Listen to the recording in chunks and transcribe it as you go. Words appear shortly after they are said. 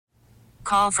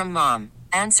call from mom.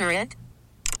 Answer it.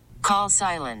 Call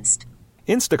silenced.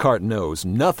 Instacart knows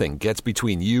nothing gets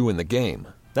between you and the game.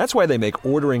 That's why they make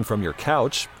ordering from your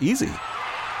couch easy.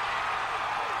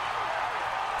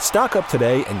 Stock up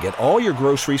today and get all your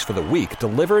groceries for the week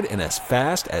delivered in as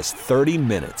fast as 30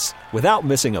 minutes without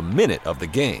missing a minute of the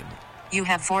game. You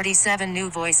have 47 new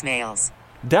voicemails.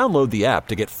 Download the app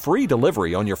to get free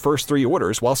delivery on your first 3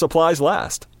 orders while supplies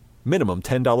last. Minimum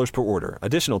 $10 per order.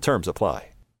 Additional terms apply.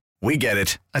 We get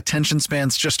it. Attention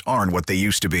spans just aren't what they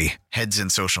used to be. Heads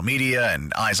in social media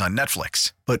and eyes on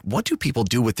Netflix. But what do people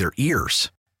do with their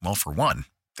ears? Well, for one,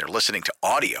 they're listening to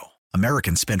audio.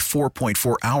 Americans spend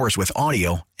 4.4 hours with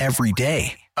audio every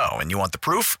day. Oh, and you want the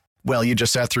proof? Well, you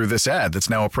just sat through this ad that's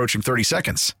now approaching 30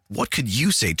 seconds. What could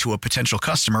you say to a potential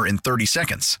customer in 30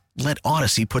 seconds? Let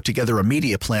Odyssey put together a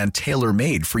media plan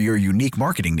tailor-made for your unique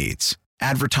marketing needs.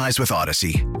 Advertise with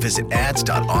Odyssey. Visit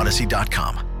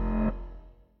ads.odyssey.com.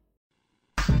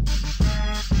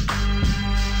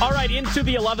 All right, into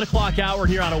the 11 o'clock hour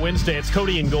here on a Wednesday. It's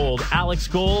Cody and Gold. Alex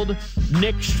Gold,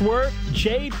 Nick Schwerdt,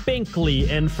 Jay Binkley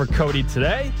in for Cody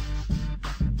today.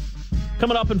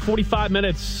 Coming up in 45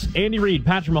 minutes, Andy Reid,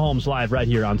 Patrick Mahomes live right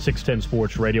here on 610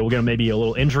 Sports Radio. We're going to maybe a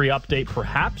little injury update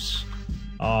perhaps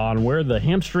on where the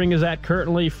hamstring is at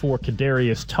currently for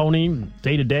Kadarius Toney.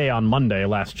 Day-to-day on Monday,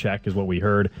 last check is what we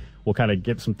heard. We'll kind of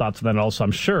get some thoughts on that. And also,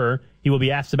 I'm sure he will be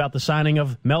asked about the signing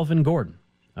of Melvin Gordon.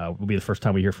 Will be the first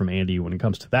time we hear from Andy when it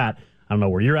comes to that. I don't know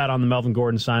where you're at on the Melvin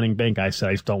Gordon signing, Bank. I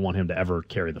just don't want him to ever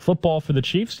carry the football for the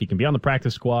Chiefs. He can be on the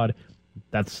practice squad.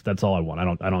 That's all I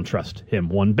want. I don't trust him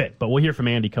one bit. But we'll hear from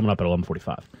Andy coming up at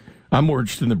 11:45. I'm more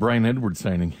interested in the Brian Edwards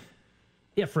signing.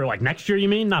 Yeah, for like next year, you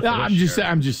mean? Not for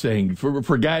I'm just saying for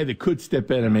a guy that could step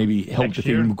in and maybe help Next the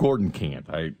year? team. Gordon can't.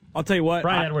 I'll tell you what.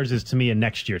 Brian Edwards is to me a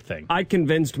next year thing. I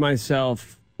convinced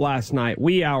myself last night,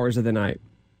 wee hours of the night.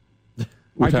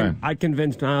 What time? I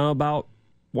convinced about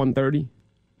 1:30.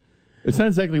 It's not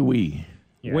exactly we.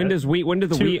 Yeah. When do the wee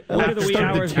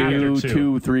hours Two, after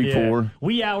 2, 3, 4.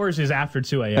 Wee hours is after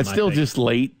 2 a.m. That's still just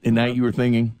late at night, you were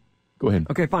thinking? Go ahead.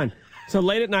 Okay, fine. So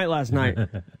late at night last night,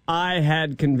 I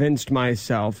had convinced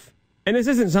myself, and this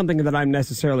isn't something that I'm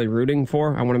necessarily rooting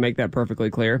for. I want to make that perfectly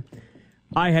clear.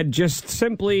 I had just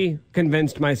simply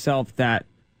convinced myself that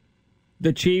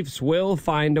the Chiefs will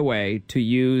find a way to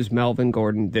use Melvin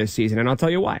Gordon this season, and I'll tell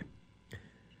you why.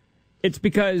 It's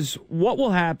because what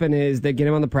will happen is they get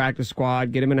him on the practice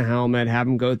squad, get him in a helmet, have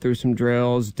him go through some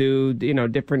drills, do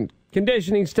different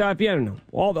conditioning stuff. Yeah, I don't know.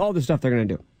 All the stuff they're going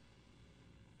to do.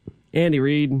 Andy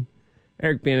Reid,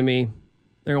 Eric Bieniemy,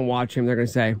 they're going to watch him. They're going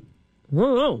to say,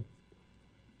 oh,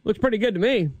 looks pretty good to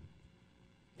me.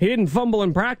 He didn't fumble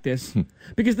in practice.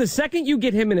 Because the second you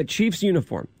get him in a Chiefs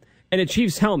uniform and a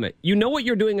Chiefs helmet, you know what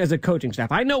you're doing as a coaching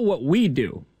staff. I know what we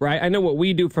do, right? I know what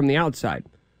we do from the outside.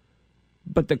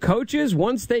 But the coaches,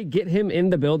 once they get him in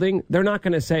the building, they're not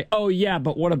going to say, oh, yeah,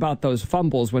 but what about those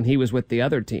fumbles when he was with the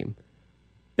other team?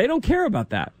 They don't care about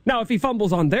that. Now, if he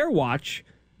fumbles on their watch,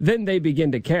 then they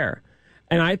begin to care.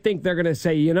 And I think they're going to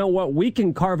say, you know what, we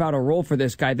can carve out a role for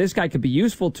this guy. This guy could be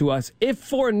useful to us, if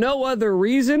for no other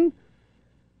reason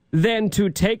than to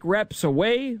take reps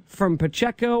away from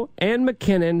Pacheco and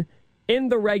McKinnon in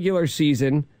the regular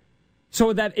season,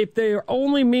 so that if they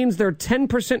only means they're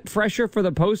 10% fresher for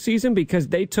the postseason because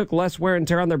they took less wear and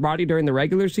tear on their body during the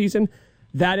regular season,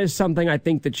 that is something I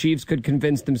think the Chiefs could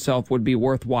convince themselves would be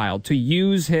worthwhile, to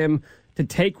use him to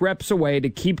take reps away, to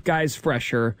keep guys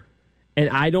fresher. And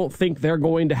I don't think they're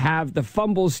going to have the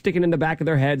fumbles sticking in the back of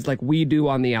their heads like we do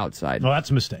on the outside. Well, that's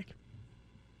a mistake.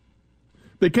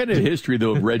 They kind of have a history,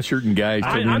 though, of redshirting guys.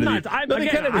 They kind of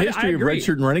have a history of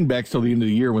redshirting running backs till the end of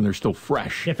the year when they're still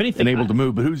fresh if anything, and able to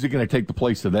move. But who's it going to take the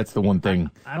place of? That's the one thing.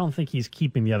 I don't think he's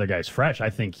keeping the other guys fresh. I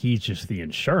think he's just the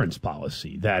insurance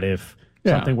policy that if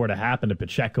something were to happen to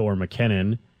Pacheco or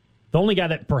McKinnon, the only guy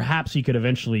that perhaps he could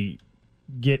eventually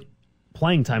get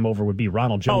playing time over would be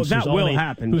Ronald Jones. Oh, that will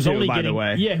happen, too, by the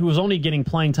way. Yeah, who was only getting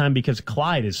playing time because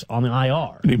Clyde is on the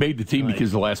IR. And he made the team because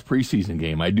of the last preseason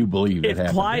game. I do believe it happened.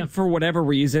 If Clyde, for whatever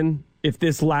reason, if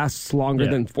this lasts longer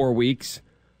than 4 weeks,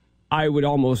 I would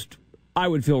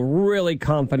feel really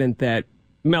confident that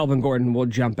Melvin Gordon will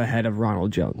jump ahead of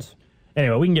Ronald Jones.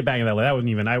 Anyway, we can get back to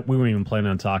that. We weren't even planning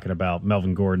on talking about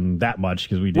Melvin Gordon that much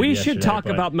because we did. We should talk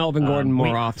about Melvin Gordon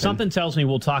more often. Something tells me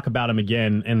we'll talk about him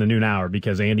again in the noon hour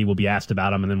because Andy will be asked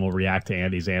about him, and then we'll react to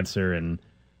Andy's answer. And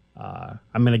I'm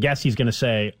going to guess he's going to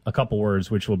say a couple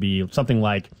words, which will be something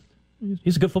like,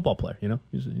 "He's a good football player."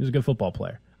 He's a good football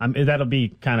player. That'll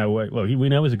be kind of we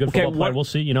know he's a good football player. We'll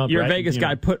see. Your Vegas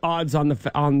guy put odds on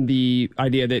the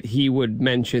idea that he would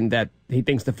mention that he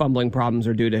thinks the fumbling problems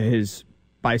are due to his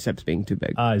biceps being too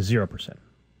big. 0%.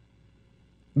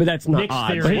 But that's not Nick's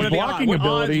odds. theory. His blocking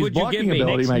ability might get him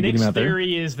out there. Nick's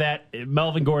theory is that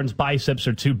Melvin Gordon's biceps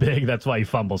are too big. That's why he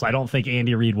fumbles. I don't think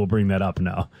Andy Reid will bring that up.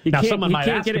 No. Now someone might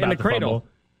ask about the fumble.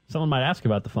 Someone might ask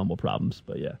about the fumble problems,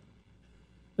 but yeah.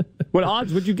 What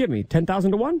odds would you give me?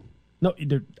 10,000 to 1? No,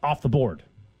 they're off the board.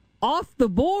 Off the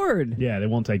board? Yeah, they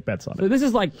won't take bets on it. So this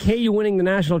is like KU winning the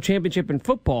national championship in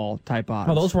football type odds.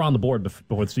 Well, those were on the board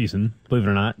before the season, believe it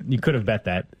or not. You could have bet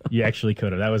that. You actually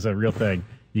could have. That was a real thing.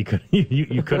 You could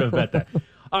have bet that.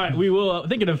 All right, we will,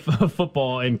 thinking of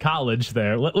football in college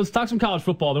there, let's talk some college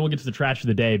football, then we'll get to the trash of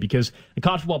the day, because the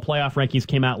college football playoff rankings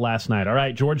came out last night. All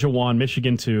right, Georgia 1,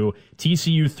 Michigan 2,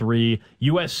 TCU 3,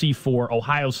 USC 4,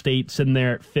 Ohio State sitting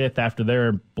there at 5th after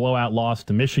their blowout loss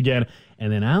to Michigan,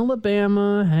 and then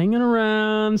Alabama hanging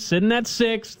around, sitting at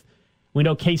 6th. We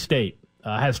know K-State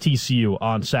has TCU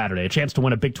on Saturday, a chance to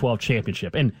win a Big 12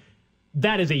 championship, and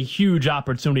that is a huge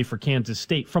opportunity for Kansas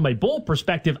State. From a bowl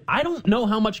perspective, I don't know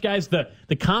how much, guys, the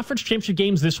conference championship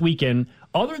games this weekend,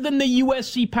 other than the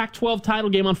USC Pac-12 title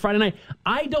game on Friday night,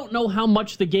 I don't know how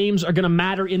much the games are going to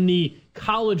matter in the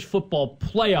college football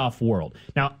playoff world.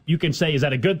 Now, you can say, is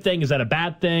that a good thing? Is that a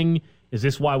bad thing? Is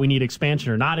this why we need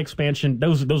expansion or not expansion?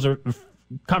 Those are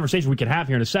conversations we can have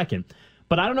here in a second.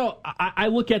 But I don't know. I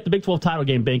look at the Big 12 title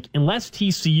game, Bink, unless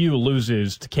TCU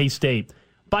loses to K-State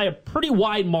by a pretty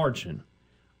wide margin,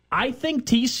 I think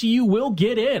TCU will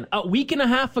get in. A week and a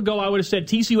half ago, I would have said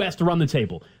TCU has to run the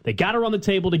table. They got to run the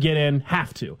table to get in,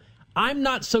 have to. I'm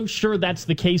not so sure that's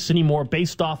the case anymore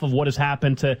based off of what has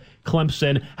happened to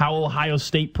Clemson, how Ohio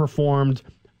State performed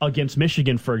against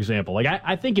Michigan, for example. Like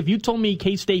I think if you told me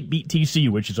K-State beat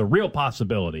TCU, which is a real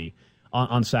possibility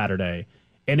on Saturday,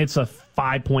 and it's a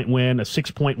 5-point win, a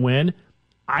 6-point win,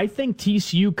 I think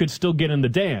TCU could still get in the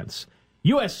dance.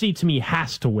 USC, to me,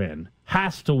 has to win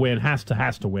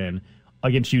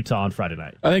against Utah on Friday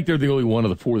night. I think they're the only one of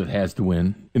the four that has to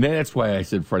win. And that's why I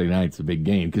said Friday night's a big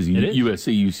game, because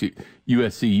USC,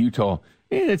 Utah,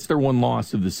 and it's their one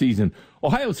loss of the season.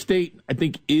 Ohio State, I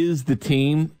think, is the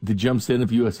team that jumps in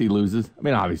if USC loses. I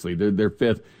mean, obviously, they're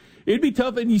 5th. It'd be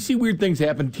tough, and you see weird things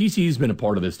happen. TCU's been a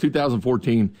part of this.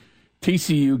 2014,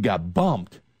 TCU got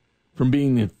bumped from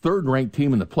being the 3rd-ranked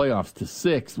team in the playoffs to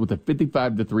 6th with a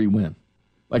 55-3 win.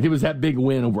 Like, it was that big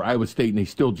win over Iowa State, and they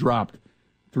still dropped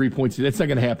 3 points. That's not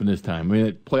going to happen this time. I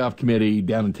mean, playoff committee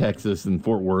down in Texas and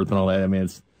Fort Worth and all that, I mean,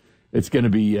 it's going to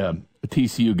be a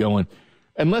TCU going,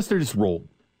 unless they're just rolled.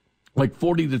 Like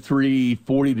 40-3,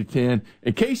 40-10.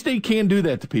 And K-State can do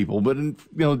that to people, but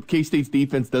K-State's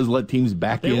defense does let teams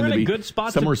back in to be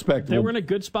some respectable. They were in a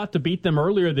good spot to beat them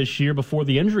earlier this year before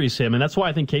the injuries hit, and that's why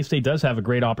I think K-State does have a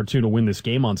great opportunity to win this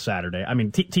game on Saturday. I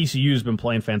mean, TCU's been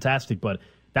playing fantastic, but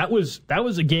that was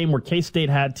a game where K-State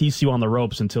had TCU on the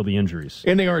ropes until the injuries.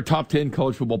 And they are a top 10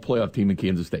 college football playoff team in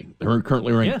Kansas State. They're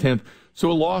currently ranked 10th.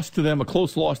 So a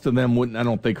close loss to them wouldn't, I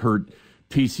don't think, hurt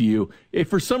TCU. If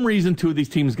for some reason 2 of these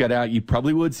teams got out, you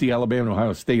probably would see Alabama and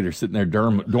Ohio State are sitting there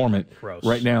dormant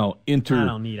right now. I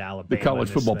don't need Alabama the college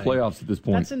football playoffs at this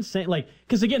point. That's insane. Like,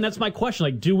 because again, that's my question.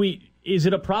 Like, is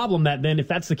it a problem that then, if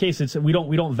that's the case, it's we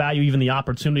don't value even the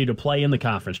opportunity to play in the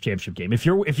conference championship game? If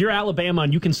you're Alabama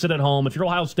and you can sit at home, if you're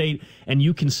Ohio State and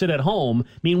you can sit at home,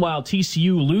 meanwhile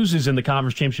TCU loses in the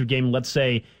conference championship game, let's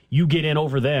say you get in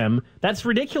over them, that's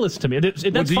ridiculous to me. Do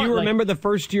you remember the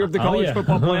first year of the college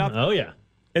football playoff? Oh yeah.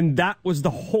 And that was the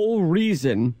whole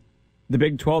reason the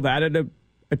Big 12 added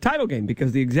a title game,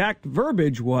 because the exact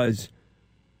verbiage was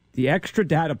the extra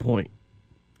data point,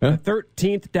 the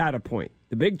 13th data point.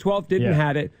 The Big 12 didn't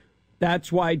have it.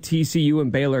 That's why TCU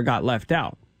and Baylor got left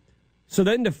out. So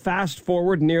then to fast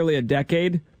forward nearly a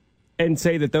decade and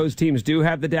say that those teams do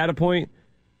have the data point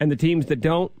and the teams that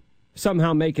don't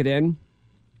somehow make it in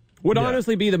would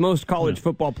honestly be the most college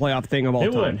football playoff thing of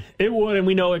all time. It would, and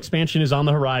we know expansion is on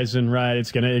the horizon, right?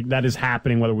 That is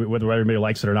happening, whether everybody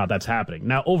likes it or not. That's happening.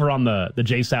 Now, over on the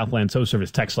J Southland Tow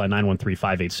Service text line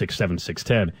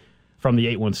 913-586-7610 from the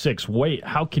 816. Wait,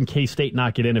 how can K-State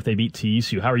not get in if they beat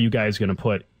TCU? How are you guys going to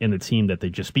put in the team that they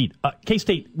just beat?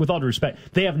 K-State, with all due respect,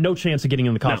 they have no chance of getting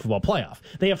in the college football playoff.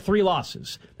 They have 3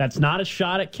 losses. That's not a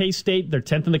shot at K-State. They're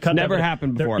 10th in the country. Never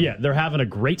happened before. They're having a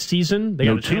great season. They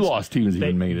have 2-loss teams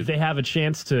even made it. They have a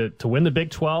chance to win the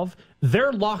Big 12.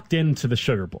 They're locked into the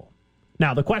Sugar Bowl.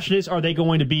 Now, the question is, are they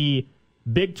going to be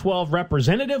Big 12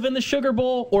 representative in the Sugar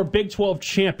Bowl or Big 12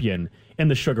 champion in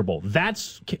the Sugar Bowl?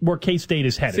 That's where K-State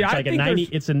is headed. It's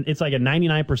like a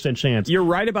 99% chance. You're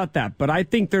right about that, but I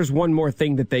think there's one more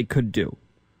thing that they could do,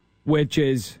 which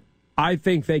is I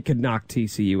think they could knock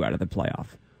TCU out of the playoff.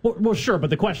 Well, sure,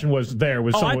 but the question was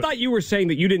I thought you were saying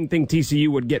that you didn't think TCU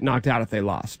would get knocked out if they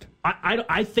lost.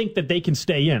 I think that they can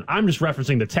stay in. I'm just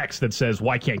referencing the text that says,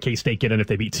 why can't K-State get in if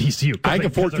they beat TCU? I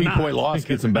think a 14-point loss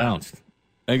gets them bounced.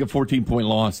 I think a 14-point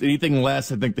loss. Anything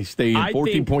less, I think they stay in.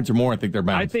 14 points or more, I think they're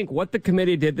bounced. I think what the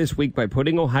committee did this week by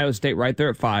putting Ohio State right there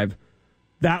at 5,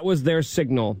 that was their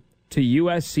signal to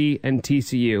USC and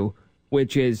TCU,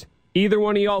 which is either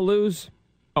one of y'all lose,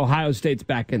 Ohio State's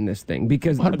back in this thing.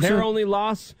 Because 100%. Their only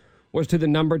loss was to the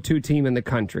number 2 team in the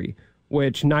country,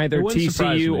 which neither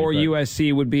TCU or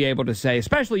USC would be able to say,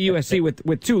 especially USC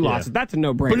with 2 losses. That's a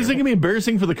no-brainer. But is it going to be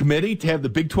embarrassing for the committee to have the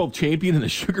Big 12 champion in the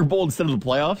Sugar Bowl instead of the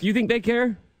playoffs? You think they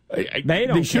care? They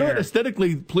don't They should care.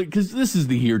 aesthetically, because this is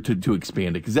the year to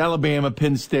expand it. Because Alabama,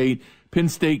 Penn State,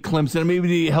 Clemson, I mean, it'd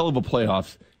be a hell of a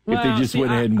playoffs if they just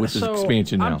went ahead with this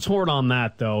expansion now. I'm torn on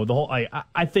that, though. The whole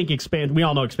I think we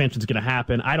all know expansion's going to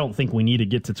happen. I don't think we need to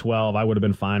get to 12. I would have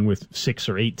been fine with 6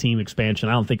 or 8 team expansion.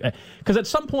 I don't think, because at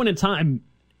some point in time,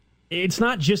 it's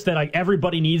not just that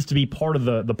everybody needs to be part of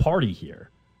the party here.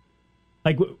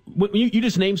 Like you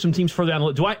just named some teams further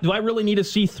down. Do I really need to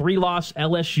see 3-loss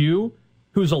LSU,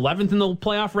 who's 11th in the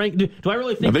playoff rank? Do I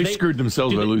really think they screwed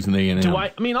themselves by losing the A&M?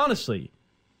 I mean, honestly.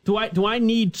 Do I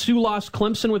need 2-loss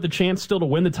Clemson with a chance still to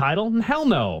win the title? Hell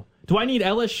no. Do I need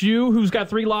LSU, who's got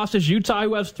 3 losses, Utah,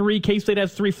 who has 3, K-State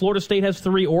has 3, Florida State has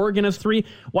 3, Oregon has 3?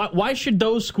 Why should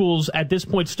those schools at this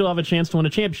point still have a chance to win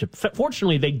a championship?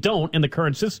 Fortunately, they don't in the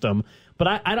current system, but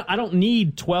I don't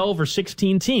need 12 or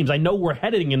 16 teams. I know we're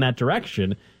heading in that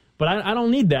direction, but I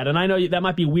don't need that. And I know that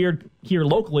might be weird here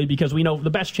locally because we know the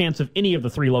best chance of any of the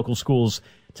 3 local schools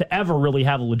to ever really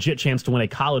have a legit chance to win a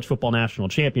college football national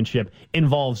championship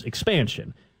involves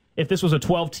expansion. If this was a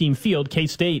 12-team field,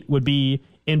 K-State would be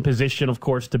in position, of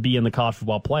course, to be in the college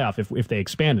football playoff if they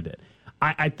expanded it.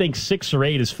 I think 6 or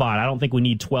 8 is fine. I don't think we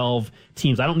need 12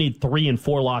 teams. I don't need 3 and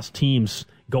 4-loss teams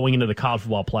going into the college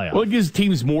football playoff. Well, it gives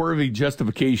teams more of a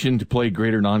justification to play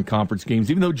greater non-conference games,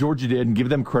 even though Georgia did, and give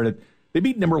them credit. They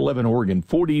beat number 11 Oregon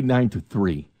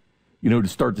 49-3, to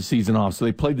start the season off. So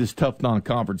they played this tough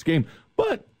non-conference game.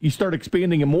 But you start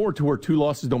expanding it more to where 2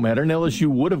 losses don't matter. And LSU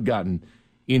would have gotten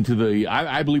into the,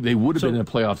 I believe they would have been in the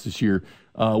playoffs this year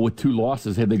with 2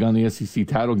 losses had they gone the SEC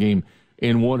title game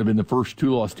and would have been the first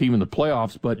 2-loss team in the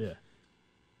playoffs. But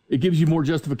it gives you more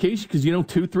justification because,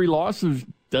 2-3 losses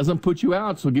doesn't put you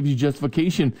out. So it gives you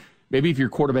justification. Maybe if your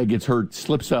quarterback gets hurt,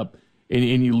 slips up, and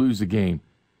you lose the game.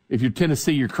 If you're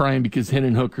Tennessee, you're crying because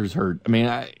Hendon Hooker's hurt. I mean,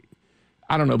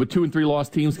 I don't know, but 2 and 3 loss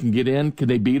teams can get in. Can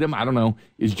they beat them? I don't know.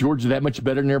 Is Georgia that much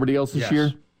better than everybody else this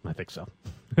year? I think so.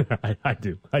 I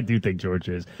do. I do think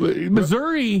Georgia is.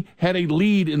 Missouri had a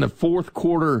lead in the 4th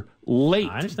quarter late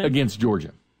against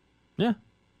Georgia. Yeah.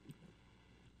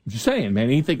 Just saying, man.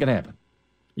 Anything can happen.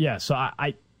 Yeah, so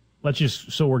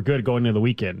so we're good going into the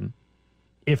weekend.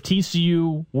 If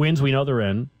TCU wins, we know they're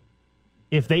in.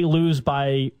 If they lose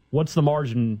by, what's the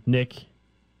margin, Nick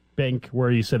Bink,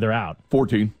 where you said they're out?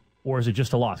 14. Or is it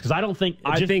just a loss? Because I don't think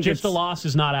just a loss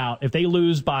is not out. If they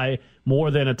lose by more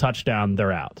than a touchdown,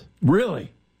 they're out.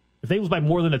 Really? If they lose by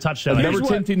more than a touchdown, number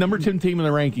 10 team in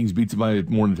the rankings beats by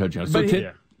more than a touchdown. So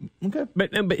okay, but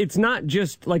it's not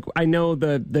just like I know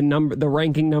the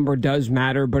ranking number does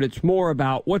matter, but it's more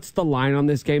about what's the line on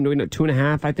this game? Do we know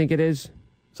 2.5? I think it is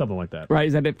something like that. Right?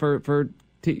 Is that it for?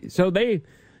 So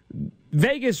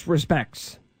Vegas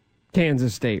respects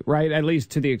Kansas State, right? At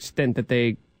least to the extent that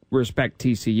they respect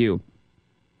TCU.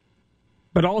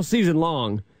 But all season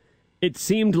long, it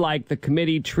seemed like the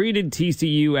committee treated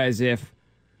TCU as if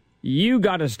you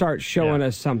got to start showing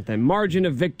us something. Margin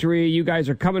of victory, you guys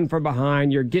are coming from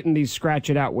behind, you're getting these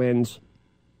scratch-it-out wins.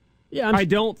 Yeah, I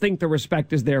don't think the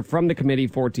respect is there from the committee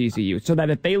for TCU, so that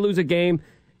if they lose a game,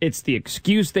 it's the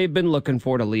excuse they've been looking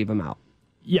for to leave them out.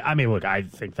 Yeah, I mean, look, I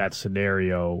think that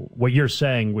scenario, what you're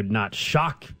saying would not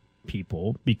shock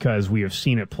people because we have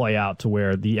seen it play out to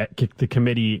where the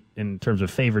committee, in terms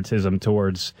of favoritism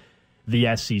towards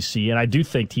the SEC, and I do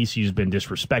think TCU's been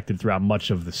disrespected throughout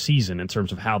much of the season in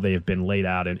terms of how they have been laid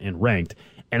out and ranked.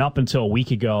 And up until a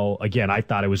week ago, again, I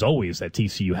thought it was always that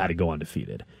TCU had to go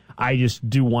undefeated. I just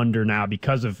do wonder now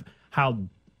because of how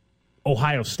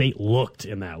Ohio State looked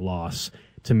in that loss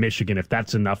to Michigan, if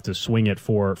that's enough to swing it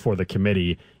for the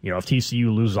committee. If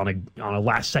TCU loses on a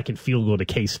last-second field goal to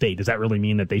K-State, does that really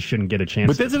mean that they shouldn't get a chance?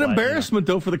 But that's an embarrassment,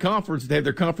 though, for the conference to have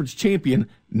their conference champion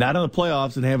not in the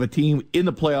playoffs and have a team in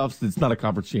the playoffs that's not a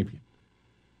conference champion.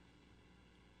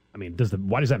 I mean,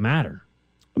 why does that matter?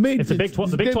 I mean, if the Big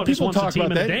 12 just wants a team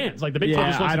in the dance. Like the Big 12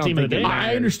 just wants a team in the dance.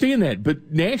 I understand that,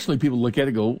 but nationally people look at it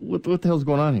and go, what the hell's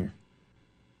going on here?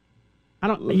 I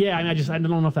don't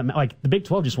know if that, like, the Big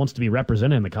 12 just wants to be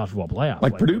represented in the college football playoff.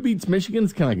 Like Purdue beats Michigan,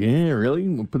 it's kind of like, really?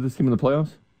 We'll put this team in the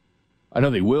playoffs? I know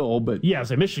they will, but yeah,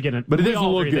 so Michigan, but it doesn't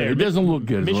look good. It doesn't look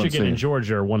good. Michigan and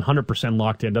Georgia are 100%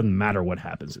 locked in. Doesn't matter what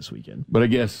happens this weekend. But I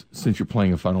guess since you're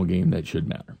playing a final game, that should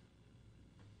matter.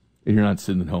 And you're not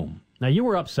sitting at home. Now you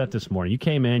were upset this morning. You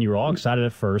came in, you were all excited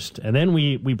at first, and then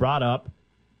we brought up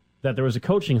that there was a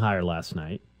coaching hire last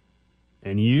night,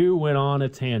 and you went on a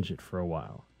tangent for a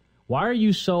while. Why are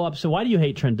you so upset? Why do you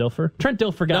hate Trent Dilfer? Trent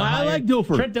Dilfer got hired. I like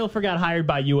Dilfer. Trent Dilfer got hired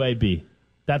by UAB.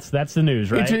 That's the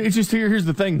news, right? It's just here's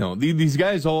the thing, though. These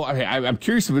guys all. I'm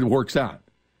curious if it works out.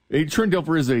 Trent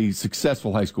Dilfer is a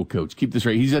successful high school coach. Keep this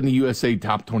right. He's in the USA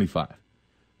top 25. I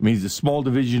mean, he's a small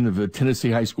division of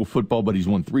Tennessee high school football, but he's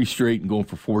won 3 straight and going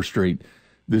for 4 straight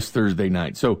this Thursday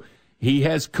night. So he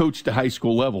has coached at high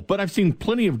school level. But I've seen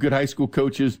plenty of good high school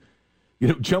coaches,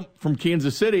 jump from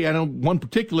Kansas City. I know one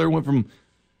particular went from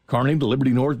Kearney to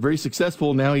Liberty North, very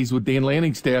successful. Now he's with Dan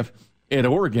Lanning's staff at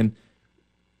Oregon.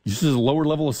 This is a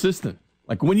lower-level assistant.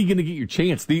 Like, when are you going to get your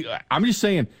chance? I'm just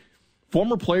saying,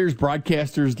 former players,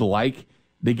 broadcasters, the like,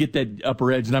 they get that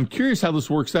upper edge. And I'm curious how this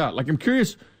works out. Like, I'm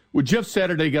curious, with Jeff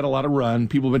Saturday got a lot of run.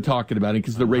 People have been talking about it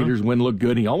because the Raiders win look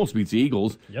good. He almost beats the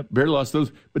Eagles. Yep. Barely lost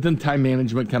those. But then time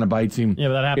management kind of bites him. Yeah,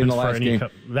 but that happens in the for last any game.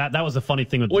 That was the funny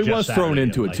thing with Well, Jeff he was Saturday, thrown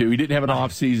into it, too. He didn't have an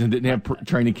off-season, didn't have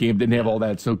training camp, didn't have all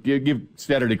that. So give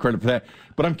Saturday credit for that.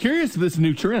 But I'm curious if this is a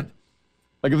new trend.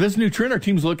 Like, if this is a new trend, our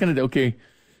team's looking at, okay,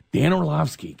 Dan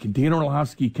Orlovsky. Can Dan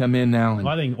Orlovsky come in now and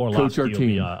I think coach our Orlovsky team? will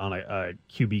be on a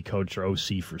QB coach or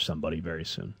OC for somebody very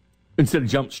soon. Instead of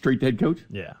jump straight to head coach?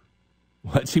 Yeah.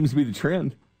 Well, that seems to be the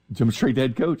trend. Jump straight to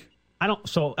head coach.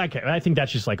 I think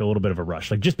that's just like a little bit of a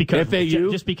rush. Like just because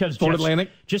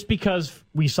just because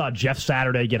we saw Jeff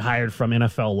Saturday get hired from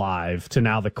NFL Live to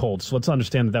now the Colts. Let's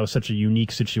understand that was such a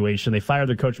unique situation. They fired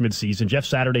their coach midseason. Jeff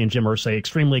Saturday and Jim Irsay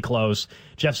extremely close.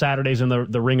 Jeff Saturday's in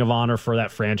the Ring of Honor for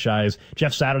that franchise.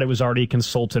 Jeff Saturday was already a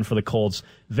consultant for the Colts.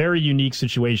 Very unique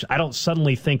situation. I don't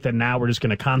suddenly think that now we're just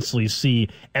going to constantly see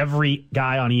every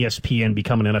guy on ESPN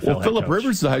become an NFL head Phillip coach.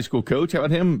 Rivers is a high school coach. How about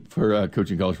him for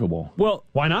coaching college football? Well,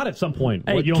 why not at some point?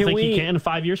 Hey, You don't think he can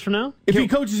 5 years from now? If he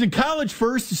coaches in college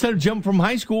first instead of jumping from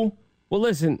high school. Well,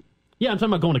 listen. Yeah, I'm talking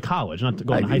about going to college, not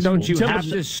going to high school. Don't you have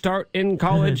to start in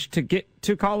college to get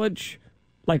to college?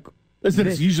 Like, listen,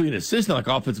 it's usually an assistant, like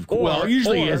offensive coordinator. Well,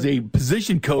 usually as a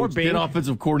position coach, then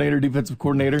offensive coordinator, defensive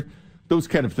coordinator, those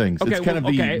kind of things. Okay, it's kind of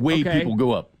the way people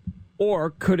go up.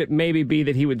 Or could it maybe be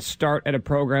that he would start at a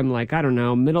program like, I don't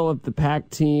know, middle of the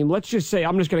pack team? Let's just say,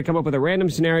 I'm just going to come up with a random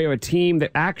scenario, a team that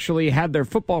actually had their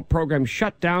football program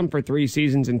shut down for 3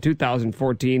 seasons in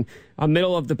 2014, a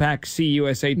middle of the pack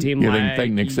CUSA team like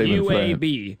thank Nick Saban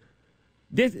UAB.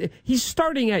 He's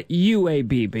starting at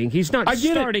UAB, Bink. He's not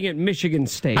starting at Michigan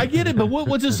State. I get it, but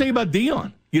what's it say about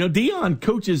Dion? Dion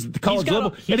coaches at the college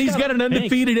level, and he's got an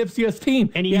undefeated FCS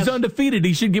team. And he's undefeated.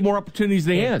 He should get more opportunities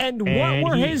than he has. And what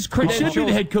were his credentials? He should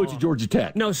be the head coach of Georgia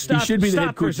Tech. No, stop. He should be the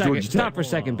head coach of Georgia Tech. Stop for a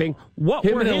second, Bink.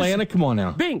 Him in Atlanta? Come on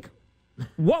now. Bink,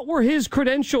 what were his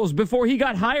credentials before he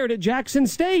got hired at Jackson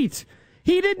State?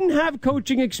 He didn't have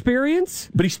coaching experience.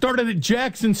 But he started at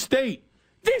Jackson State.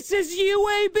 This is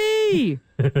UAB.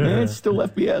 It's still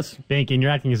FBS. Bink, and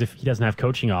you're acting as if he doesn't have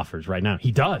coaching offers right now.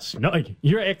 He does. No,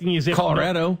 you're acting as if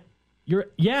Colorado.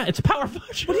 It's a Power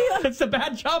 5 job. It's a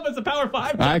bad job. It's a Power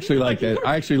 5 job. I actually like that.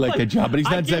 I actually like that job, but he's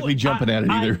not exactly jumping at it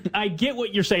either. I get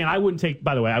what you're saying. I wouldn't take.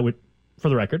 By the way, I would. For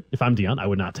the record, if I'm Dion, I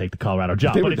would not take the Colorado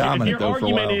job. They but were dominant, if your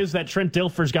argument is that Trent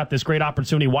Dilfer's got this great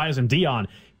opportunity, why isn't Dion?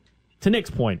 To Nick's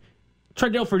point,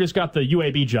 Trent Dilfer just got the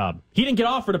UAB job. He didn't get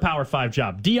offered a Power 5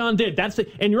 job. Dion did. That's it.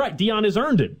 And you're right. Dion has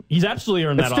earned it. He's absolutely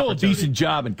earned that opportunity. It's still a decent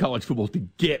job in college football to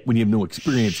get when you have no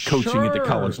experience coaching at the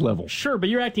college level. Sure, but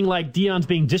you're acting like Dion's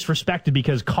being disrespected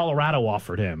because Colorado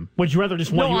offered him. Would you rather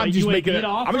just want I'm just making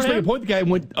a point. The guy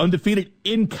went undefeated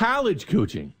in college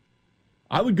coaching.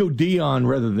 I would go Dion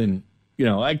rather than,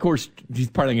 of course, he's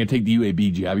probably going to take the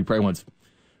UAB job. He probably wants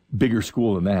bigger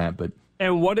school than that. But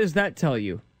and what does that tell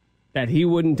you? That he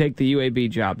wouldn't take the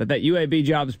UAB job, that UAB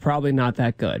job is probably not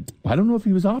that good. I don't know if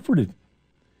he was offered it.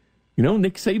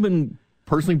 Nick Saban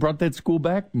personally brought that school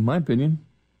back, in my opinion.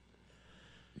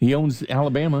 He owns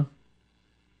Alabama.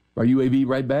 Our UAB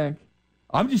right back.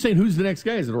 I'm just saying, who's the next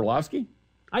guy? Is it Orlovsky?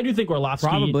 I do think Orlovsky.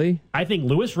 Probably. I think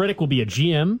Louis Riddick will be a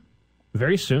GM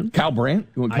very soon. Kyle Brandt?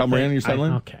 You want Kyle Brandt on your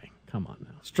sideline? Okay, come on now.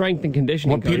 Strength and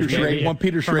conditioning. Peter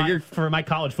Schrager for my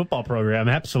college football program.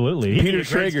 Absolutely, Peter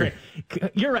Schrager.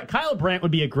 You're right. Kyle Brandt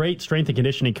would be a great strength and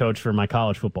conditioning coach for my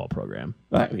college football program.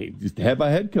 I mean, just head by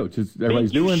head coach.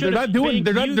 Everybody's doing. They're not doing.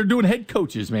 They're doing head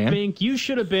coaches, man. Bink, you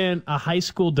should have been a high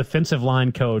school defensive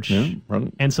line coach,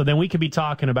 and so then we could be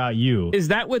talking about you. Is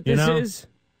that what this is?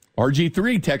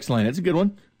 RG3 text line. That's a good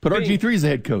one. Put RG3 as the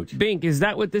head coach. Bink, is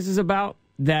that what this is about?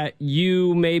 That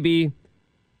you maybe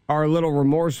are a little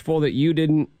remorseful that you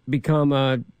didn't become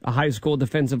a high school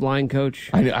defensive line coach?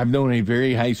 I've known a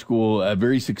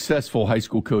very successful high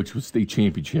school coach with state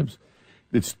championships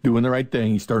that's doing the right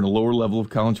thing. He's starting a lower level of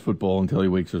college football until he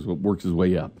works his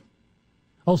way up.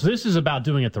 Oh, so this is about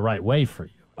doing it the right way for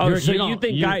you. Oh, so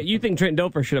you think Trent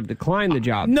Dilfer should have declined the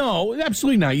job? No,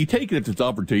 absolutely not. You take it if it's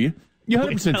offered to you. You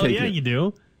 100% take it. Yeah, you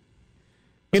do.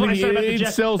 And it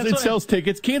sells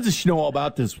tickets. Kansas should know all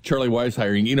about this Charlie Weiss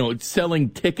hiring. It's selling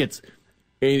tickets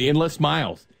in less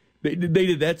miles. They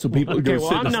did that so people would go sit in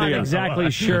the I'm not stadium. exactly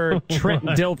sure Trent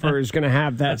Dilfer is going to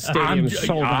have that stadium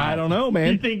sold out. I don't know,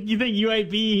 man. You think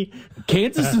UAB?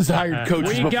 Kansas has hired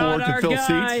coaches before to fill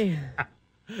seats.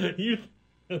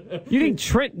 You think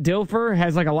Trent Dilfer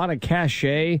has like a lot of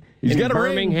cachet in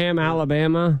Birmingham,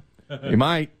 Alabama? He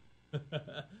might.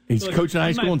 He's coaching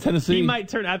high school in Tennessee. He might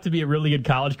turn out to be a really good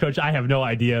college coach. I have no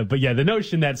idea. But yeah, the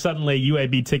notion that suddenly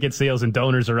UAB ticket sales and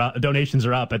donations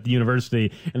are up at the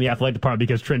university and the athletic department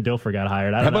because Trent Dilfer got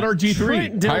hired. How about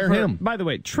RG3? Hire him. By the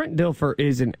way, Trent Dilfer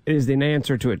is an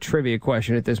answer to a trivia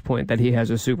question at this point that he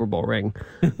has a Super Bowl ring.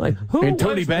 Like,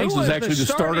 Tony Banks was actually the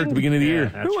starter at the beginning of the year.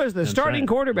 Who was the starting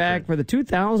quarterback for the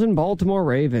 2000 Baltimore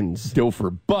Ravens?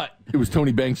 Dilfer. But it was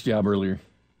Tony Banks' job earlier.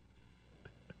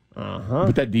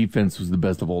 But that defense was the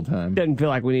best of all time. Doesn't feel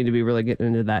like we need to be really getting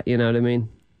into that. You know what I mean?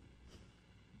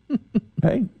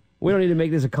 Hey. We don't need to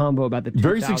make this a combo about the 2000s.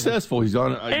 Very successful. He's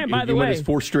on. And by the way, his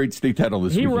fourth straight state title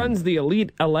this weekend. He runs the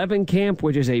Elite 11 camp,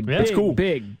 which is a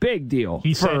big deal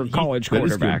for college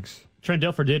quarterbacks. Trent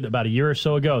Dilfer did about a year or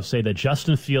so ago say that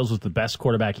Justin Fields was the best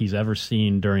quarterback he's ever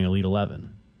seen during Elite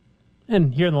 11.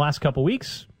 And here in the last couple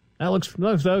weeks, that looks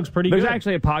pretty good. There's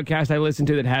actually a podcast I listen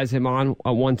to that has him on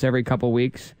once every couple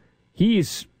weeks.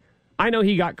 I know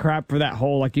he got crap for that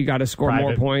whole, like, you got to score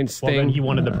more points thing. Then he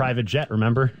wanted the private jet,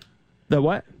 remember? The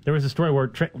what? There was a story where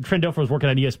Trent Dilfer was working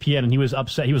on ESPN, and he was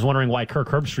upset. He was wondering why Kirk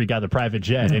Herbstreit got the private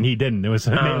jet, and he didn't. It was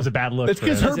a bad look. That's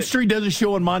because Herbstreit does a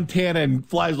show in Montana and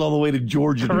flies all the way to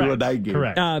Georgia to do a night game.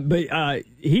 Correct.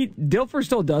 Dilfer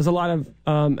still does a lot of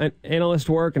analyst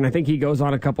work, and I think he goes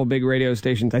on a couple big radio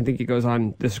stations. I think he goes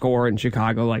on The Score in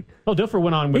Chicago. Dilfer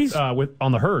went on with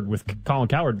on The Herd with Colin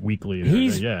Cowherd weekly.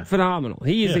 He's phenomenal.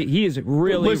 He is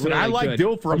really. Listen, really I like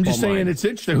Dilfer. I'm just saying it's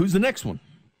interesting. Who's the next one?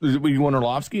 You want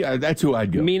Orlovsky? That's who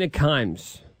I'd go. Mina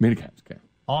Kimes. Okay.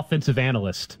 Offensive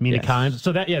analyst, Mina Kimes.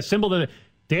 So symbol that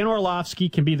Dan Orlovsky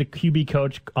can be the QB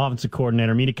coach, offensive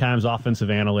coordinator. Mina Kimes,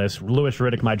 offensive analyst. Louis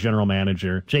Riddick, my general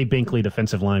manager. Jay Binkley,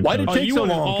 defensive line Why coach. did it take so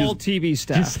long? All TV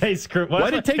staff.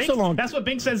 Why did it take so long? That's what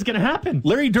Bink says is going to happen.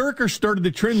 Larry Durker started the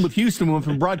trend with Houston, went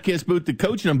from broadcast booth to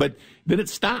coaching them, but then it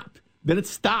stopped.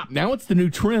 Now it's the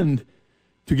new trend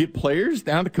to get players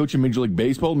down to coach in Major League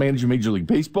Baseball, manage Major League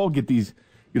Baseball, get these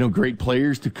great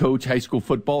players to coach high school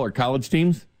football or college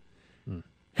teams.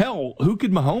 Hell, who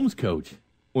could Mahomes coach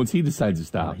once he decides to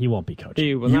stop? He won't be coaching.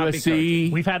 He will not be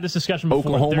USC. We've had this discussion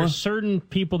before. Oklahoma. There's certain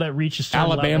people that reach a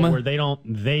certain Alabama. level where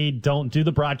they don't do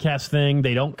the broadcast thing.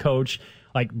 They don't coach.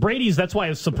 Like Brady's, that's why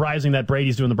it's surprising that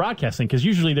Brady's doing the broadcasting, because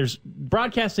usually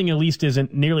broadcasting at least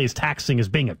isn't nearly as taxing as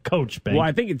being a coach. Bang. Well,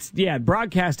 I think it's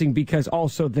broadcasting, because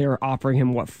also they're offering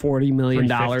him $40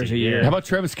 million a year. How about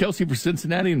Travis Kelce for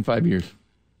Cincinnati in 5 years?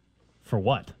 For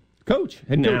what? Coach.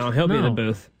 Head coach. No, he'll be in the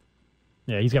booth.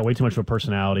 Yeah, he's got way too much of a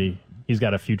personality. He's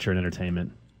got a future in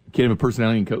entertainment. Can't have a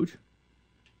personality and coach.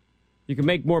 You can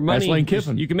make more money. That's Lane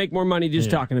Kiffin. You can make more money just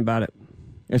talking about it.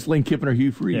 That's Lane Kiffin or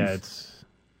Hugh Freeze. Yeah, it's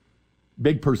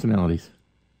big personalities.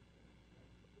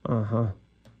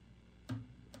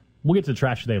 We'll get to the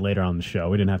trash today later on the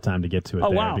show. We didn't have time to get to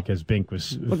it because Bink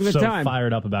was so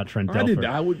fired up about Trent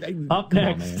Dilfer. Up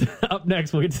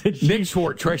next, we'll get to Nick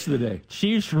Schwartz, trash of the day.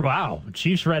 Chiefs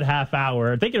Red Half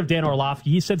Hour. Thinking of Dan Orlovsky,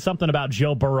 he said something about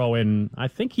Joe Burrow, and I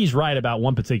think he's right about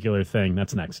one particular thing.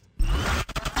 That's next.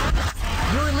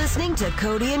 You're listening to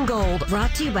Cody and Gold,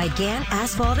 brought to you by Gann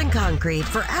Asphalt and Concrete.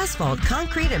 For asphalt,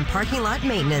 concrete, and parking lot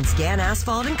maintenance, Gann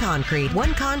Asphalt and Concrete.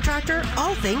 One contractor,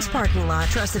 all things parking lot.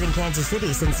 Trusted in Kansas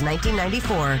City since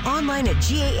 1994. Online at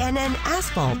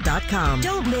GANNasphalt.com.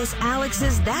 Don't miss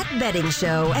Alex's That Betting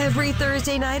Show every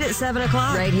Thursday night at 7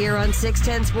 o'clock. Right here on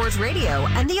 610 Sports Radio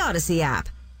and the Odyssey app.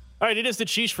 All right, it is the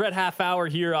Chiefs Red Half Hour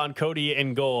here on Cody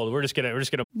and Gold. We're just gonna.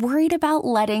 Worried about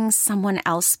letting someone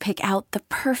else pick out the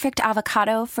perfect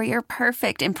avocado for your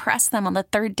perfect impress them on the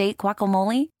third date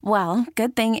guacamole? Well,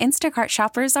 good thing Instacart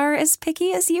shoppers are as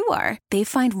picky as you are. They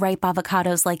find ripe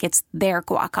avocados like it's their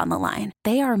guac on the line.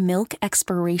 They are milk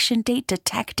expiration date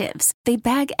detectives. They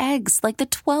bag eggs like the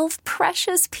 12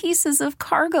 precious pieces of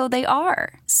cargo they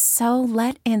are. So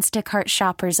let Instacart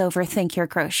shoppers overthink your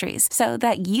groceries so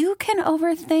that you can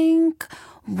overthink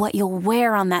what you'll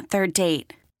wear on that third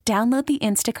date. Download the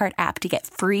Instacart app to get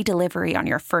free delivery on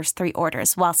your first 3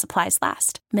 orders while supplies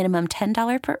last. Minimum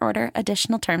 $10 per order.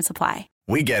 Additional terms apply.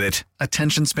 We get it.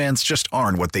 Attention spans just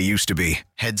aren't what they used to be.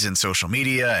 Heads in social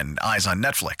media and eyes on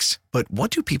Netflix. But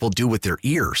what do people do with their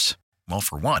ears? Well,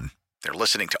 for one, they're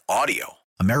listening to audio.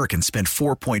 Americans spend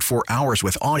 4.4 hours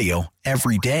with audio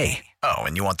every day. Oh,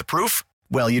 and you want the proof?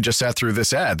 Well, you just sat through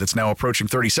this ad that's now approaching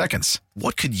 30 seconds.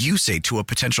 What could you say to a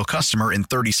potential customer in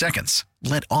 30 seconds?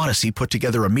 Let Odyssey put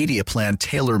together a media plan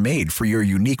tailor-made for your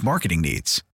unique marketing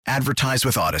needs. Advertise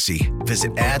with Odyssey.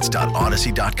 Visit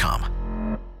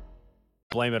ads.odyssey.com.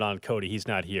 Blame it on Cody. He's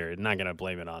not here. Not going to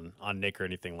blame it on Nick or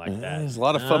anything like that. There's a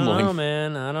lot of fumbling. I don't know,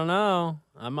 man. I don't know.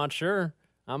 I'm not sure.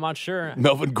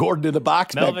 Melvin Gordon in the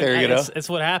box back there, you know. It's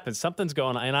what happens. Something's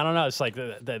going on. And I don't know. It's like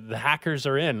the hackers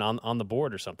are in on the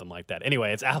board or something like that.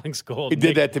 Anyway, it's Alex Gold. He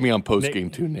did that to me on postgame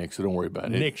too, Nick, so don't worry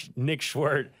about it. Nick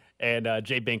Schwert and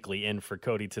Jay Binkley in for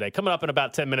Cody today. Coming up in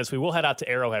about 10 minutes, we will head out to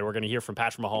Arrowhead. We're going to hear from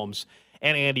Patrick Mahomes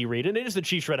and Andy Reid. And it is the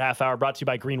Chiefs Red Half Hour brought to you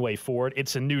by Greenway Ford.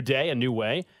 It's a new day, a new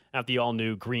way at the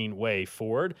all-new Greenway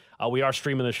Ford. We are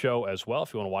streaming the show as well.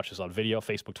 If you want to watch us on video,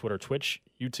 Facebook, Twitter, Twitch,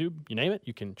 YouTube, you name it,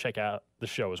 you can check out the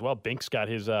show as well. Bink's got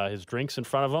his drinks in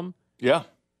front of him. Yeah.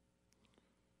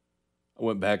 I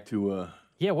went back to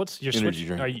yeah, what's your energy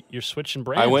switch? drink. You're switching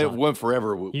brands. I went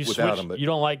forever without them. But you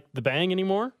don't like the Bang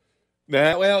anymore?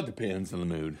 Nah, well, it depends on the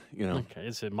mood, you know. Okay,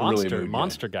 it's a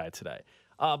monster guy today.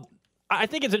 I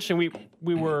think it's interesting.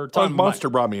 We were talking. Monster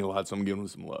brought me a lot, so I'm giving him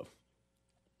some love.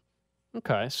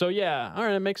 Okay, so yeah, all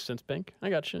right, that makes sense, Bink. I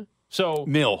got you. So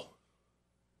nil.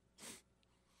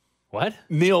 What?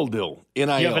 Nil deal.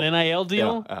 NIL. You have an NIL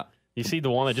deal? Yeah. You see the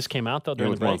one that just came out though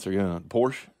during the break? Monster, yeah.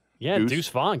 Porsche. Yeah, Deuce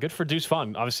Vaughn. Good for Deuce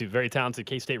Vaughn. Obviously, very talented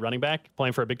K-State running back,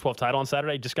 playing for a Big 12 title on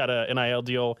Saturday. Just got an NIL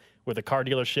deal with a car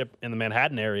dealership in the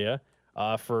Manhattan area.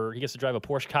 He gets to drive a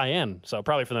Porsche Cayenne. So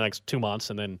probably for the next 2 months,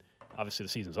 and then obviously the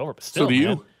season's over. But still, so do you?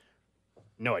 Man,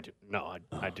 no, I do. No,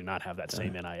 I do not have that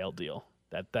same NIL deal.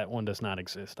 That one does not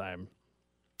exist. I'm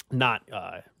not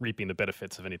reaping the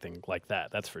benefits of anything like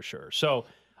that. That's for sure. So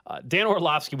Dan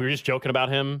Orlovsky, we were just joking about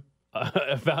him.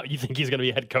 About you think he's going to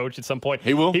be a head coach at some point.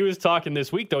 He will. He was talking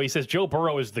this week, though. He says Joe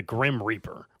Burrow is the Grim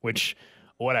Reaper, which,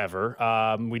 whatever.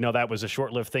 We know that was a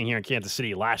short-lived thing here in Kansas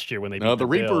City last year when they beat the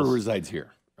Reaper Bills. resides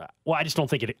here. Well, I just don't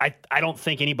think it. I don't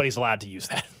think anybody's allowed to use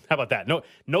that. How about that? No,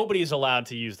 nobody's allowed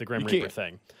to use the Grim Reaper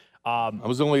thing. I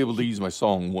was only able to use my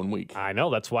song 1 week. I know.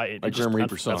 That's why Grim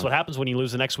Reaper song. That's what happens when you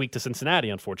lose the next week to Cincinnati,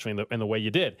 unfortunately, in the way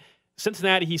you did.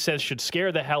 Cincinnati, he says, should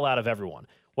scare the hell out of everyone.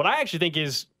 What I actually think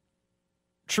is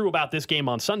true about this game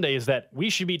on Sunday is that we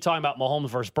should be talking about Mahomes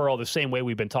versus Burrow the same way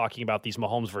we've been talking about these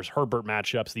Mahomes versus Herbert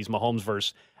matchups, these Mahomes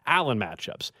versus Allen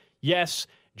matchups. Yes,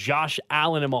 Josh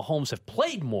Allen and Mahomes have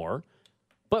played more,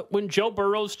 but when Joe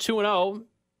Burrow's 2-0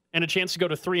 and a chance to go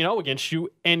to 3-0 against you,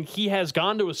 and he has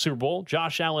gone to a Super Bowl,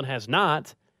 Josh Allen has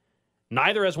not.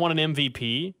 Neither has won an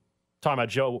MVP. Talking about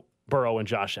Joe Burrow and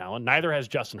Josh Allen. Neither has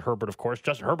Justin Herbert, of course.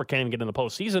 Justin Herbert can't even get in the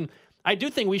postseason. I do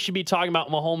think we should be talking about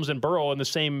Mahomes and Burrow in the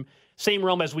same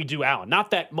realm as we do Allen.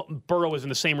 Not that Burrow is in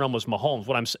the same realm as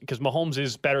Mahomes, because Mahomes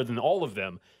is better than all of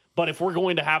them. But if we're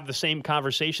going to have the same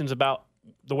conversations about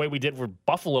the way we did for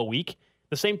Buffalo week,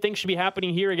 the same thing should be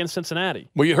happening here against Cincinnati.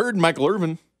 Well, you heard Michael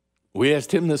Irvin. We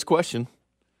asked him this question.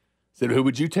 Said, who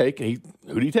would you take?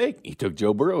 Who did he take? He took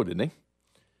Joe Burrow, didn't he?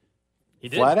 He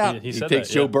did. Flat out. He takes that,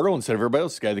 Joe Burrow instead of everybody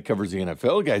else. The guy that covers the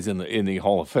NFL, guy's in the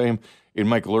Hall of Fame. And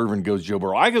Michael Irvin goes Joe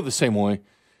Burrow. I go the same way.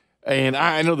 And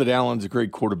I know that Allen's a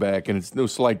great quarterback, and it's no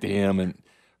slight to him. And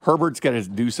Herbert's got to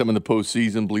do some in the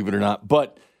postseason, believe it or not.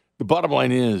 But the bottom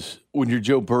line is, when you're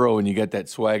Joe Burrow and you got that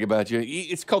swag about you,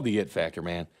 it's called the it factor,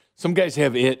 man. Some guys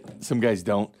have it, some guys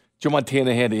don't. Joe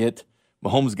Montana had it.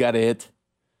 Mahomes got it.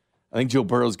 I think Joe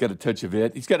Burrow's got a touch of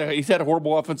it. He's had a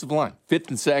horrible offensive line. 5th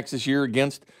in sacks this year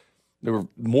against. There were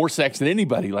more sacks than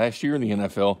anybody last year in the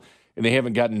NFL, and they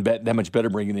haven't gotten that much better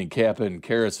bringing in Kappa and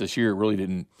Karras this year. It really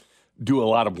didn't do a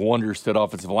lot of wonders to that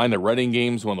offensive line. The running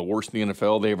game's one of the worst in the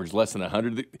NFL. They average less than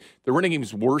 100. The running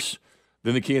game's worse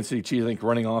than the Kansas City Chiefs. I think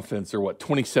running offense, they're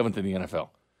 27th in the NFL.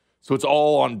 So it's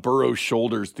all on Burrow's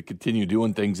shoulders to continue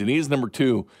doing things, and he is number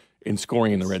 2 in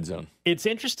scoring in the red zone. It's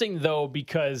interesting, though,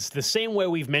 because the same way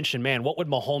we've mentioned, man, what would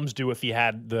Mahomes do if he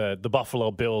had the Buffalo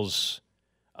Bills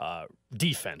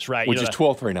defense, right? Which is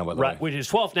 12th right now, by the way. Which is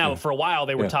 12th now. Yeah. For a while,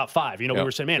 they were top 5. We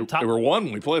were saying, man, they were 1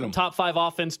 when we played them. Top 5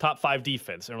 offense, top 5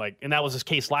 defense. And that was the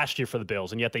case last year for the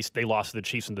Bills, and yet they lost to the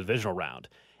Chiefs in the divisional round.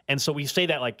 And so we say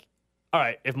that, all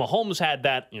right, if Mahomes had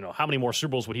that, how many more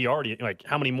Super Bowls would he already,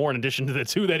 how many more in addition to the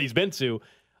 2 that he's been to,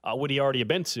 would he already have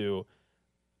been to?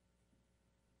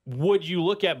 Would you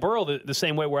look at Burrow the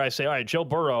same way where I say, all right, Joe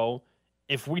Burrow,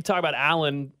 if we talk about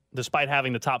Allen despite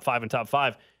having the top 5 and top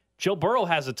 5, Joe Burrow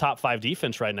has a top 5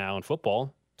 defense right now in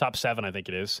football. Top 7, I think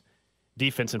it is.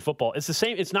 Defense in football. It's the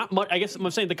same. It's not much. I guess I'm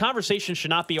saying the conversation should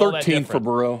not be all that different. 13th for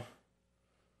Burrow.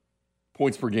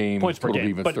 Points per game. Points per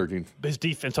game. Defense, 13th. His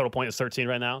defense total point is 13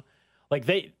 right now. Like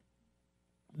they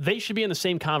should be in the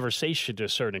same conversation to a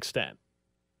certain extent.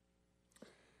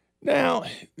 Now,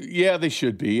 yeah, they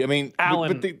should be. I mean,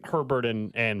 Allen, Herbert,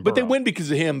 and Burrow. But they win because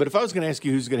of him. But if I was going to ask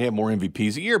you who's going to have more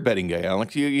MVPs, you're a betting guy,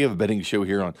 Alex. You have a betting show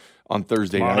here on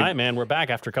Thursday night. Tomorrow night, man. We're back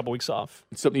after a couple weeks off.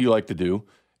 It's something you like to do.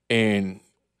 And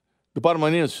the bottom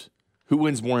line is, who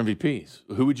wins more MVPs?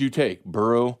 Who would you take?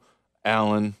 Burrow,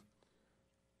 Allen,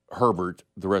 Herbert,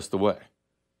 the rest of the way?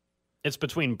 It's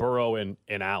between Burrow and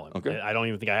Allen. Okay. I don't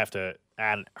even think I have to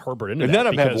add Herbert into that. None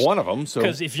of them have one of them.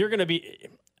 Because if you're going to be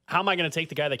 – how am I going to take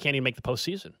the guy that can't even make the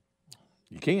postseason?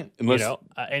 You can't. Unless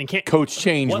and can't, coach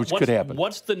change, which could happen.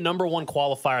 What's the number one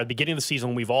qualifier at the beginning of the season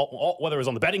when we've all whether it was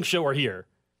on the betting show or here,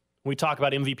 when we talk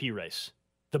about MVP race?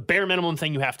 The bare minimum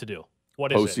thing you have to do.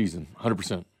 What is postseason, it? 100%.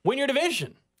 100%. Win your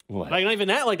division. What? Like, not even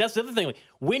that. Like, that's the other thing. Like,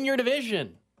 win your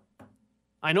division.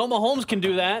 I know Mahomes can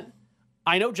do that.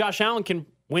 I know Josh Allen can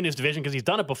win his division because he's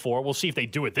done it before. We'll see if they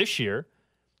do it this year.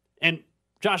 And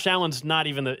Josh Allen's not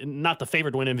the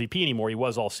favorite to win MVP anymore. He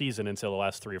was all season until the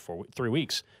last 3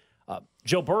 weeks.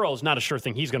 Joe Burrow is not a sure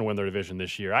thing he's going to win their division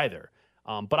this year either.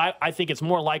 But I think it's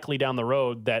more likely down the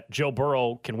road that Joe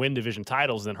Burrow can win division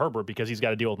titles than Herbert because he's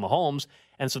got to deal with Mahomes.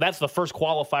 And so that's the first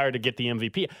qualifier to get the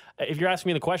MVP. If you're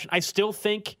asking me the question, I still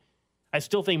think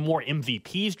more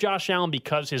MVPs Josh Allen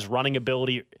because his running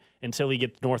ability until he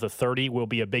gets north of 30 will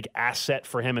be a big asset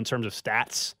for him in terms of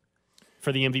stats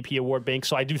for the MVP award bank.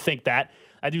 So I do think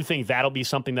that'll be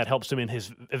something that helps him in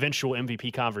his eventual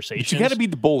MVP conversation. But you got to beat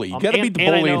the bully. You got to beat the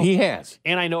bully, and he has.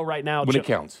 And I know right now when it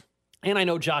counts. And I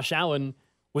know Josh Allen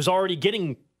was already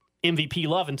getting MVP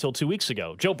love until 2 weeks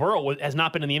ago. Joe Burrow has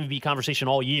not been in the MVP conversation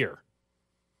all year.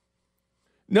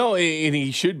 No, and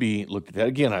he should be looked at that.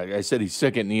 Again, I said he's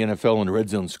second in the NFL in red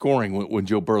zone scoring when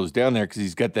Joe Burrow's down there because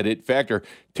he's got that it factor.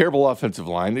 Terrible offensive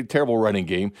line, terrible running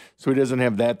game, so he doesn't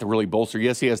have that to really bolster.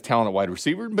 Yes, he has talent at wide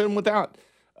receiver, been without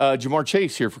Jamar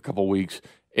Chase here for a couple of weeks,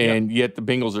 and yet the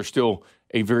Bengals are still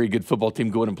a very good football team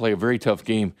going and play a very tough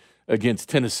game against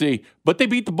Tennessee. But they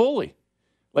beat the bully.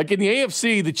 Like in the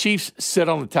AFC, the Chiefs sit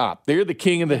on the top. They're the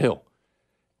king of the hill.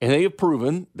 And they have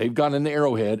proven they've gone into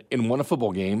Arrowhead and won a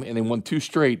football game, and they won 2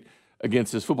 straight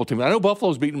against this football team. And I know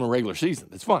Buffalo's beaten them in regular season.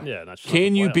 That's fine. Yeah, that's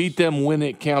Can you beat them when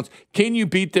it counts? Can you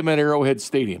beat them at Arrowhead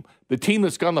Stadium? The team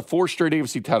that's gone to 4 straight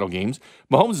AFC title games.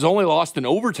 Mahomes has only lost in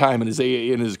overtime in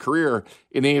his career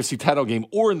in the AFC title game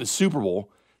or in the Super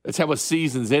Bowl. That's how his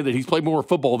season's ended. He's played more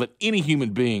football than any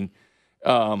human being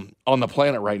on the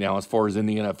planet right now as far as in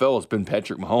the NFL. It's been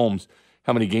Patrick Mahomes.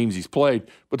 How many games he's played.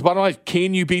 But the bottom line is,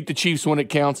 can you beat the Chiefs when it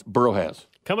counts? Burrow has.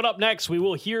 Coming up next, we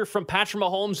will hear from Patrick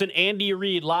Mahomes and Andy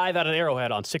Reid live out at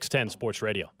Arrowhead on 610 Sports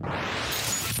Radio.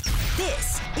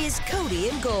 This is Cody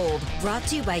and Gold, brought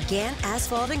to you by Gann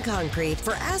Asphalt and Concrete.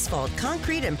 For asphalt,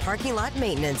 concrete, and parking lot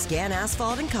maintenance, Gann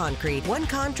Asphalt and Concrete. One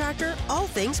contractor, all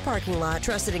things parking lot.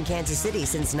 Trusted in Kansas City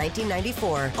since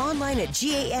 1994. Online at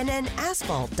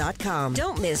GANNasphalt.com.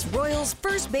 Don't miss Royals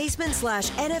first baseman /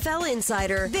 NFL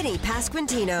insider, Vinny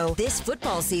Pasquantino, this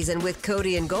football season with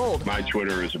Cody and Gold. My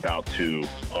Twitter is about to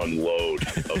unload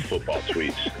of football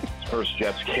tweets. First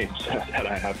Jets game that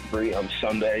I have free on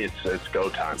Sunday. It's go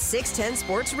time. 610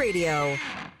 Sports Radio.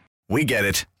 We get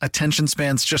it. Attention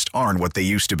spans just aren't what they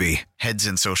used to be. Heads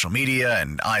in social media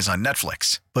and eyes on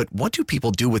Netflix. But what do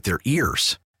people do with their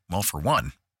ears? Well, for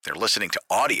one, they're listening to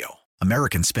audio.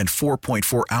 Americans spend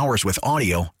 4.4 hours with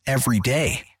audio every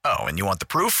day. Oh, and you want the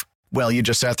proof? Well, you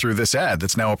just sat through this ad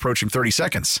that's now approaching 30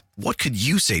 seconds. What could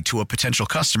you say to a potential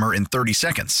customer in 30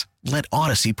 seconds? Let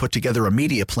Odyssey put together a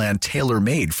media plan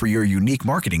tailor-made for your unique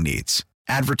marketing needs.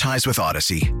 Advertise with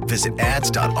Odyssey. Visit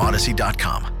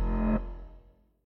ads.odyssey.com.